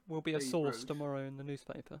with. Will be a Steve source Bruce. tomorrow in the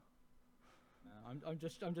newspaper. I'm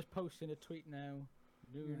just posting a tweet now.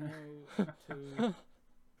 Nuno to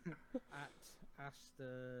at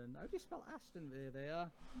Aston. How do you spell Aston? There they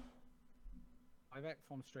are. Direct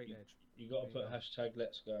from Straight Edge. You got to put hashtag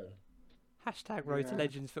Let's Go. Hashtag Road to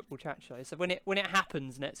Legends Football Chat Show. So when it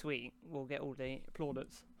happens next week, we'll get all the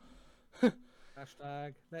plaudits.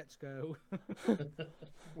 Hashtag Let's Go.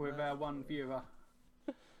 With our one viewer.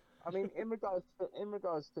 I mean, in regards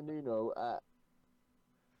to Nuno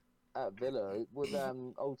at Villa, it would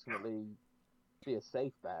ultimately be a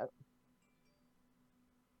safe bet.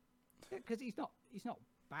 Because he's not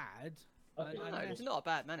bad. He's not a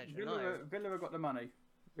bad manager. Villa have got the money.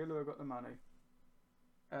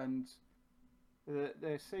 And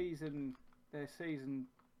their season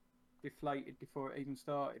deflated before it even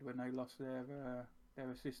started when they lost their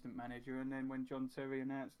assistant manager, and then when John Terry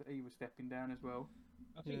announced that he was stepping down as well.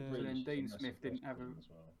 I think and then Dean Smith didn't have a. as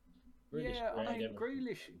well. I mean,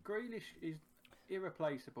 Grealish is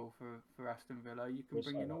irreplaceable for Aston Villa. You can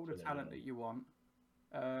bring in all the talent that you want,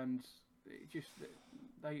 and it just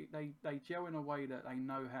they gel in a way that they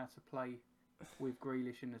know how to play with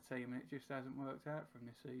Grealish in the team, and it just hasn't worked out for him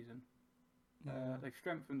this season. They've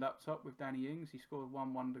strengthened up top with Danny Ings. He scored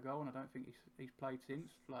one wonder goal, and I don't think he's played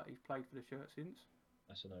since. Like, he's played for the shirt since.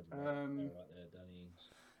 That's an overrated player right there, Danny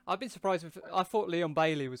Ings. I've been surprised with. I thought Leon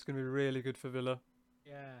Bailey was going to be really good for Villa.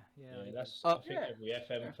 Yeah. That's I think every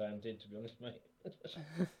FM fan did, to be honest, mate.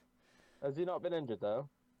 Has he not been injured though?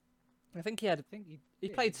 I think he had. He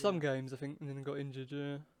played some games, I think, and then got injured.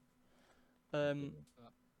 Yeah.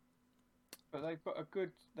 But they've got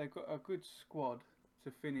a good squad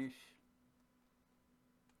to finish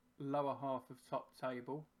lower half of top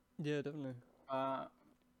table. Yeah, definitely.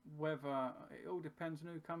 Whether it all depends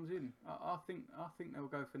on who comes in. I think they'll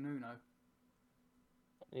go for Nuno.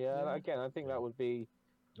 Yeah, again, I think that would be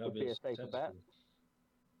a safer bet.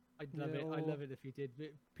 I'd love it. I'd love it if you did,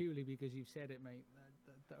 purely because you've said it, mate.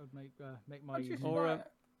 That would make my.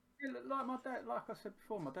 Like my dad, like I said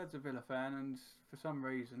before, my dad's a Villa fan, and for some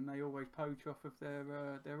reason they always poach off of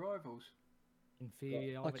their rivals.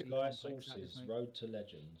 Inferiority. Guy sources, Road to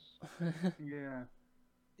Legends. Yeah.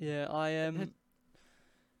 Yeah, I am.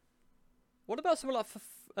 What about someone like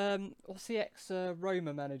what's the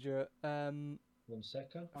ex-Roma manager?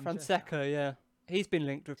 Fonseca, yeah. He's been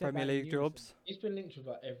linked with Premier League jobs. He's been linked with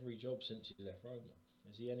like every job since he left Roma.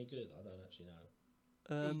 Is he any good? I don't actually know.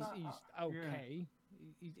 He's okay.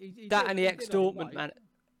 That and the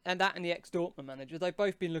ex-Dortmund manager, they've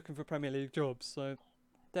both been looking for Premier League jobs, so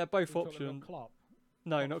they're both options.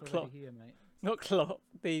 No, not Klopp. Here, mate. Not Klopp.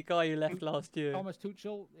 The guy who left last year. Thomas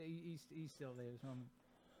Tuchel, he's still there as well.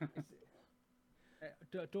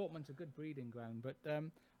 Dortmund's a good breeding ground, but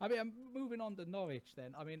I mean, I'm moving on to Norwich.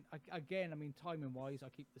 Then, I mean, timing-wise, I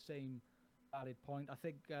keep the same valid point. I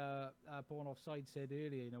think Born Offside said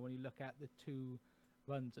earlier, when you look at the two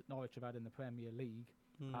runs that Norwich have had in the Premier League,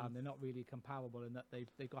 they're not really comparable in that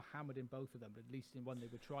they got hammered in both of them. But at least in one they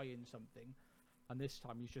were trying something, and this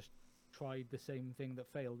time he's just tried the same thing that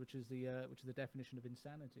failed, which is the definition of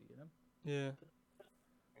insanity. Yeah.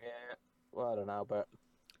 Yeah. Well, I don't know, but.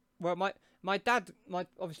 Well, my dad's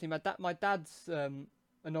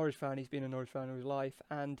a Norwich fan. He's been a Norwich fan all his life,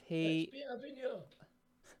 and he.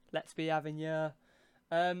 Let's be Avignon.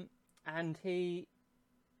 And he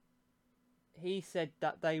said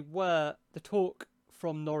that they were the talk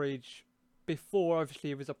from Norwich before, obviously,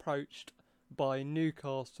 he was approached by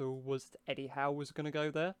Newcastle, was that Eddie Howe was going to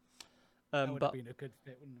go there. That would have been a good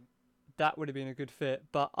fit, wouldn't it? That would have been a good fit,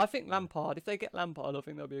 but I think Lampard. If they get Lampard, I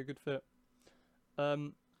think that'll be a good fit.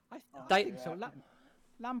 I think so.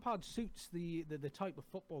 Lampard suits the type of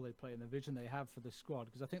football they play and the vision they have for the squad,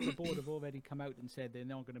 because I think the board have already come out and said they're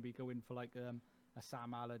not going to be going for like a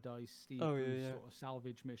Sam Allardyce, Steve Bruce sort of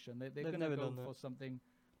salvage mission. They're going to go for something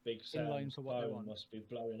big in line for what they want. Must be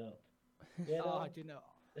blowing up. Yeah, do you know?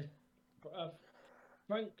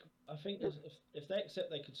 Frank, I think if they accept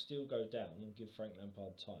they could still go down and give Frank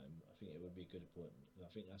Lampard time, I think it would be a good appointment. I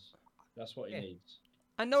think that's what he needs.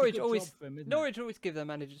 And Norwich always give their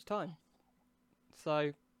managers time,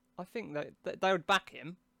 so I think that they would back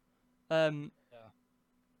him. And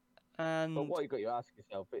but what you got to ask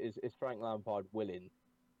yourself is Frank Lampard willing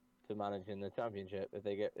to manage in the Championship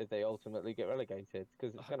if they ultimately get relegated?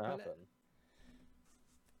 Because it's going to happen.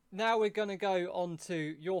 Now we're going to go on to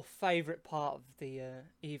your favourite part of the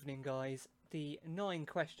evening, guys. The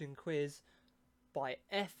 9-question quiz by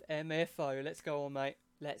FMFO. Let's go on, mate.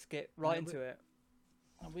 Let's get right into it.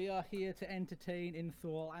 And we are here to entertain,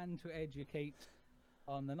 enthrall, and to educate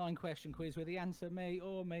on the 9-question quiz where the answer may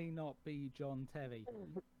or may not be John Terry.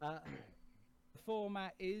 The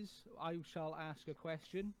format is I shall ask a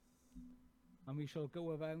question and we shall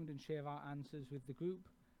go around and share our answers with the group.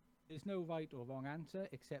 There's no right or wrong answer,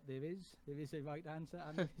 except there is a right answer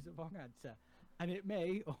and there is a wrong answer. And it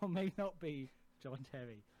may or may not be John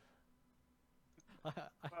Terry.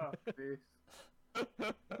 This.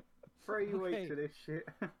 3 weeks of this shit.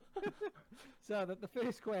 So the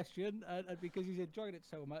first question, and because he's enjoyed it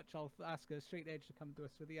so much, I'll ask a straight edge to come to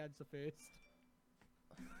us with the answer first.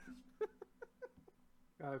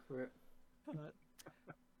 Go for it.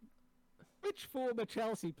 Which former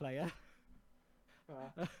Chelsea player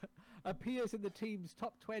appears in the team's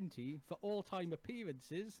top 20 for all-time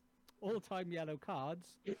appearances, all-time yellow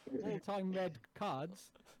cards, all-time red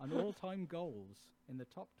cards, and all-time goals in the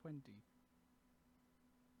top 20?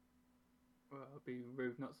 Well, it'd be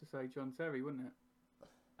rude not to say John Terry, wouldn't it?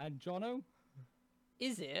 And Jono?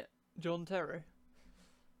 Is it John Terry?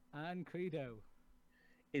 And Credo?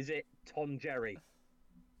 Is it Tom Jerry?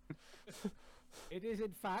 It is,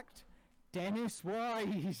 in fact, Dennis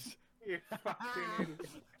Wise. You fucking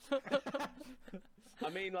idiot. I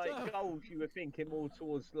mean, like, goals, you were thinking more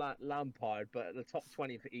towards Lampard, but at the top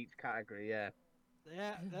 20 for each category, yeah.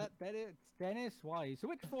 Yeah, it's Dennis Wise. So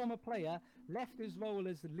which former player left his role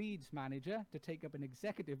as the Leeds manager to take up an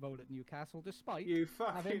executive role at Newcastle despite You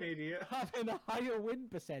fucking idiot. having a higher win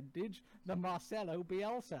percentage than Marcelo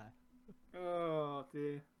Bielsa? Oh,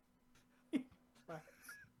 dear.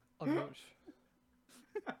 I'm not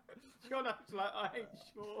sure. John, I was like, I ain't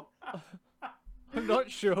sure. I'm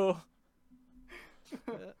not sure.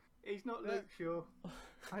 He's not Luke Shaw.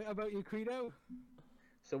 How about you, Credo?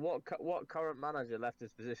 So what current manager left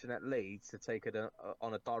his position at Leeds to take it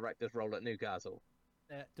on a director's role at Newcastle?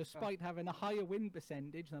 Despite having a higher win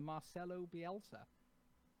percentage than Marcelo Bielsa.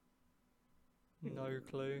 No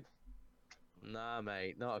clue. Nah,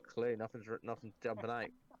 mate, not a clue. Nothing's jumping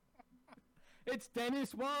out. It's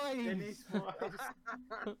Dennis Wise! Dennis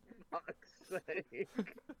Wise. Fuck's sake.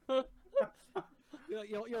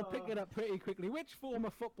 You'll pick it up pretty quickly. Which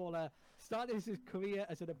former footballer started his career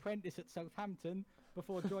as an apprentice at Southampton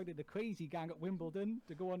before joining the crazy gang at Wimbledon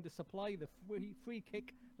to go on to supply the free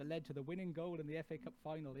kick that led to the winning goal in the FA Cup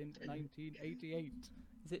final in 1988?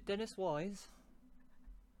 Is it Dennis Wise?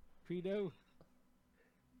 Credo?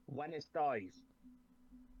 When it dies.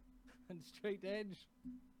 And straight edge?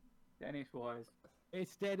 Dennis Wise.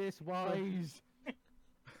 It's Dennis Wise.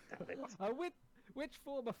 Which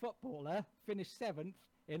former footballer finished 7th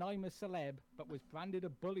in I'm a Celeb but was branded a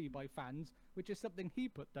bully by fans, which is something he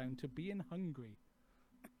put down to being hungry?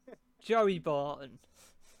 Joey Barton.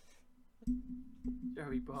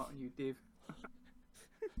 Joey Barton, you div.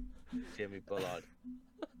 Jimmy Bullard.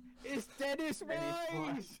 It's Dennis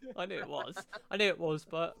Wise. I knew it was,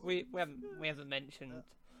 but we haven't mentioned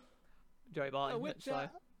Joey Barton.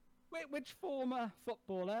 Which former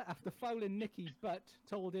footballer, after fouling Nicky's butt,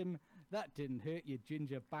 told him, "That didn't hurt you,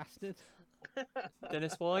 ginger bastard"?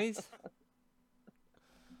 Dennis Wise.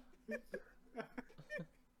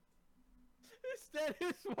 It's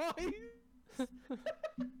Dennis Wise.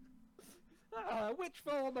 Which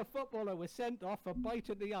former footballer was sent off for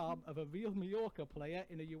biting the arm of a Real Mallorca player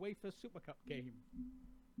in a UEFA Super Cup game?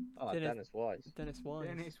 Oh, Dennis Wise. Dennis Wise.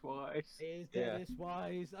 Dennis Wise. Is Dennis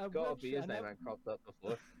Wise? Gotta be his name ain't cropped up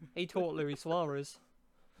before. He taught Luis Suarez.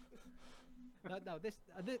 No,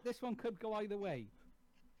 this one could go either way.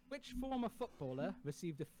 Which former footballer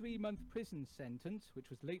received a 3-month prison sentence, which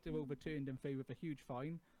was later overturned in favour of a huge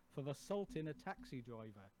fine, for assaulting a taxi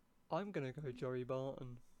driver? I'm gonna go Joey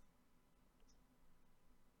Barton.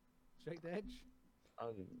 Straight edge?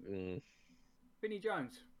 Vinnie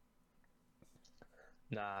Jones.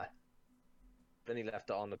 Nah. Then he left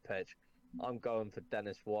it on the pitch. I'm going for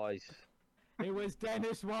Dennis Wise. It was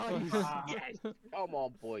Dennis Wise. Yes! Come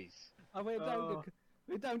on, boys. And we're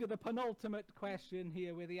down to the penultimate question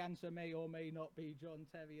here, where the answer may or may not be John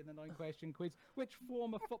Terry in the 9-question quiz. Which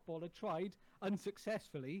former footballer tried,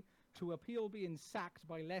 unsuccessfully, to appeal being sacked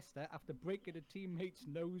by Leicester after breaking a teammate's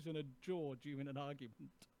nose and a jaw during an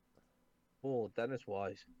argument? Oh, Dennis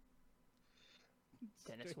Wise.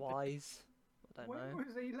 Dennis Wise. I don't When know.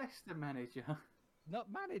 was he Leicester manager? Not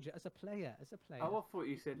manager, as a player. Oh, I thought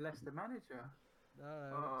you said Leicester manager. No,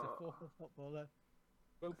 it's a former footballer.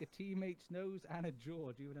 Broke a teammate's nose and a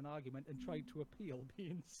jaw during an argument and tried to appeal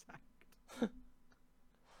being sacked.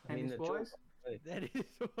 Dennis Wise? That is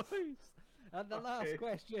Wise. And the last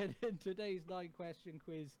question in today's 9-question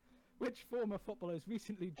quiz. Which former footballer has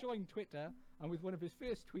recently joined Twitter and with one of his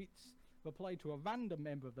first tweets replied to a random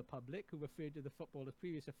member of the public who referred to the footballer's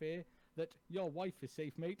previous affair that your wife is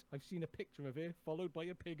safe, mate. I've seen a picture of her, followed by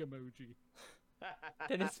a pig emoji.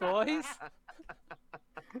 Dennis Wise?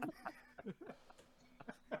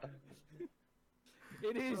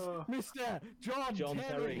 It is Mr. John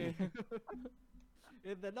Terry.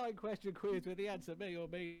 In the 9-question quiz where the answer may or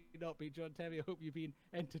may not be John Terry, I hope you've been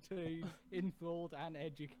entertained, enthralled and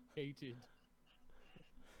educated.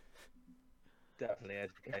 Definitely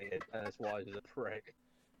educated. Dennis Wise is a prick.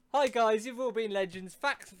 Hi guys, you've all been legends.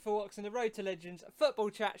 Facts, Thoughts and the Road to Legends football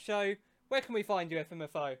chat show. Where can we find you,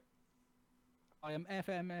 FMFO? I am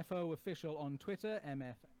FMFO official on Twitter.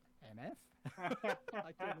 MF? I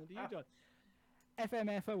turned into you, John.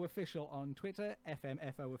 FMFO official on Twitter,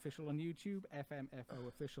 FMFO official on YouTube, FMFO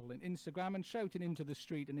official on Instagram, and shouting into the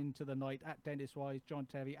street and into the night at Dennis Wise, John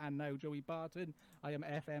Terry, and now Joey Barton. I am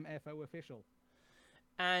FMFO official.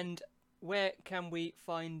 And where can we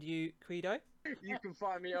find you, Credo? You can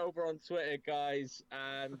find me over on Twitter, guys,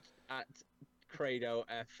 and at Credo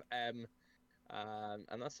FM,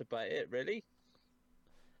 and that's about it, really.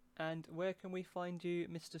 And where can we find you,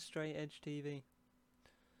 Mr. Straight Edge TV?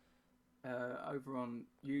 Over on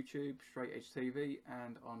YouTube, Straight Edge TV,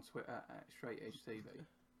 and on Twitter at Straight Edge TV.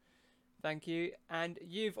 Thank you. And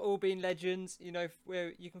you've all been legends. You know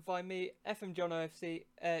where you can find me, FM John OFC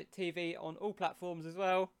TV on all platforms as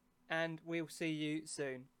well. And we'll see you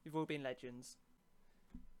soon. You've all been legends.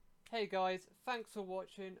 Hey guys, thanks for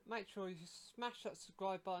watching. Make sure you smash that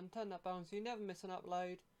subscribe button, turn that bell so you never miss an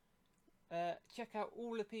upload. Check out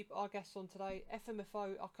all the people, our guests on today,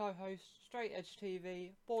 FMFO, our co-host, Straight Edge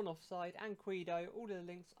TV, Born Offside and Credo. All of the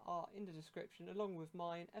links are in the description along with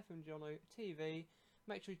mine, FM Jono TV.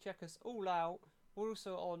 Make sure you check us all out. We're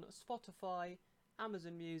also on Spotify,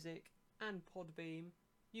 Amazon Music and Podbeam.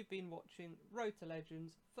 You've been watching Road to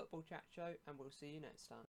Legends Football Chat Show and we'll see you next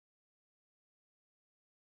time.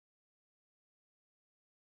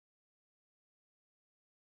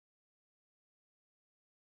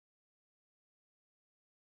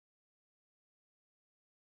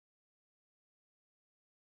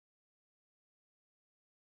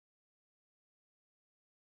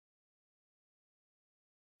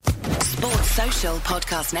 Sports Social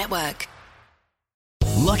Podcast Network.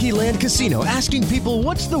 Lucky Land Casino, asking people,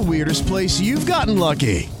 what's the weirdest place you've gotten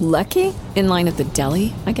lucky? Lucky? In line at the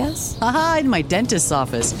deli, I guess? Aha, in my dentist's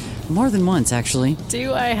office. More than once, actually.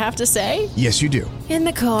 Do I have to say? Yes, you do. In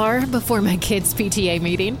the car before my kids' PTA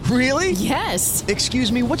meeting. Really? Yes. Excuse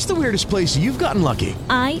me, what's the weirdest place you've gotten lucky?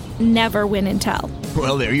 I never win and tell.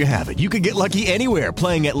 Well, there you have it. You can get lucky anywhere,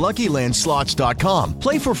 playing at LuckyLandSlots.com.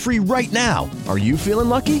 Play for free right now. Are you feeling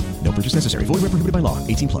lucky? No purchase necessary. Void where prohibited by law.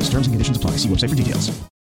 18+. Terms and conditions apply. See website for details.